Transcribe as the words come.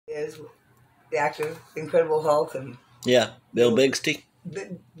is the actor, Incredible Hulk, and Yeah, Bill Bixby.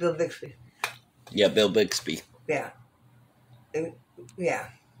 Bill Bixby. Yeah, Bill Bixby. Yeah, and, yeah.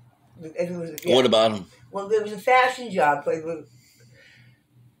 It was, What about him? Well, there was a fashion job.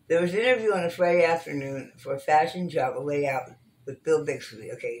 There was an interview on a Friday afternoon for a fashion job, a layout with Bill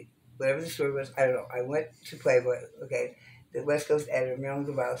Bixby. Okay, whatever the story was, I don't know. I went to Playboy. Okay, the West Coast editor, Marilyn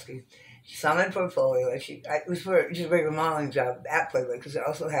Grabowski. She saw my portfolio, and it was for just a regular modeling job at Playboy because I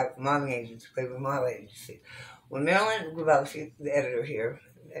also have modeling agents, Playboy Model Agency. When Marilyn Grabowski, the editor here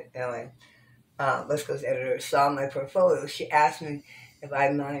at LA, West Coast editor, saw my portfolio, she asked me if I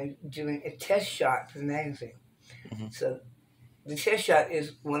mind doing a test shot for the magazine. Mm-hmm. So the test shot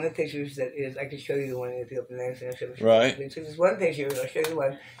is one of the pictures that is, I can show you the one in the open magazine. I'll show you. Right. So there's one picture, I'll show you the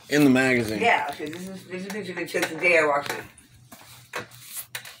one. In the magazine. Yeah, okay, this is a picture they took the day I walked in.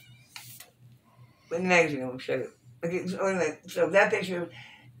 In the magazine, I'll show you. Okay, so anyway, so that picture,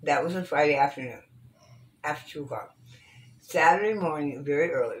 that was a Friday afternoon, after 2 o'clock. Saturday morning, very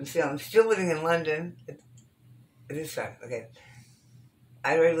early. So I'm still living in London at this time, okay.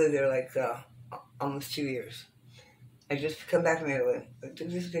 I already lived there like almost 2 years. I just come back from Italy. I took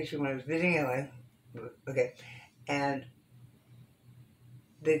this picture when I was visiting Italy, okay, and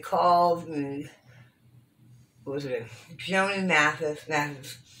they called me, what was it, Joni Mathis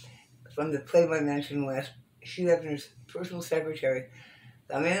from the Playboy Mansion West. She was her personal secretary.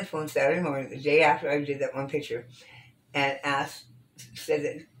 So I'm on the phone Saturday morning, the day after I did that one picture, and said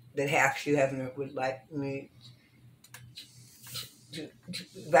that Hugh Hefner would like me to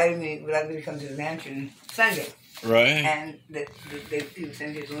invite me, would like me to come to the mansion Sunday. Right. And that he was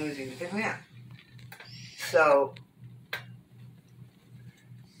sending his limousine to pick me up. So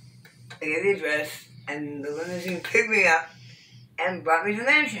I get the address, and the limousine picked me up and brought me to the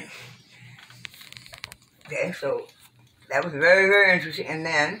mansion. Okay, so that was very, very interesting. And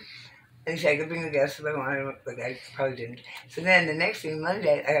then they said I could bring the guests if I wanted, but I probably didn't. So then the next thing,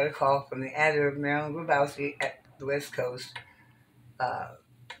 Monday, I got a call from the editor of Marilyn Grabowski at the West Coast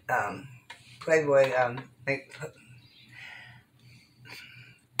Playboy,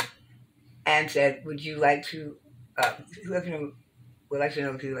 and said, would you like to, whoever would like to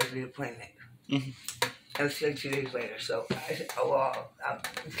know if you'd like to be a Playmate. Mm-hmm. That was like 2 days later. So I said, oh, well,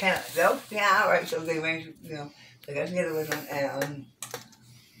 kind of, so, yeah, all right. So they arranged, so I got together with them, and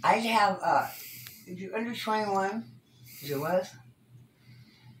I have, if you're under 21, as it was,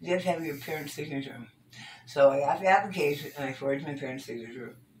 you have to have your parents' signature. So I got the application, and I forged my parents'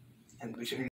 signature, and returned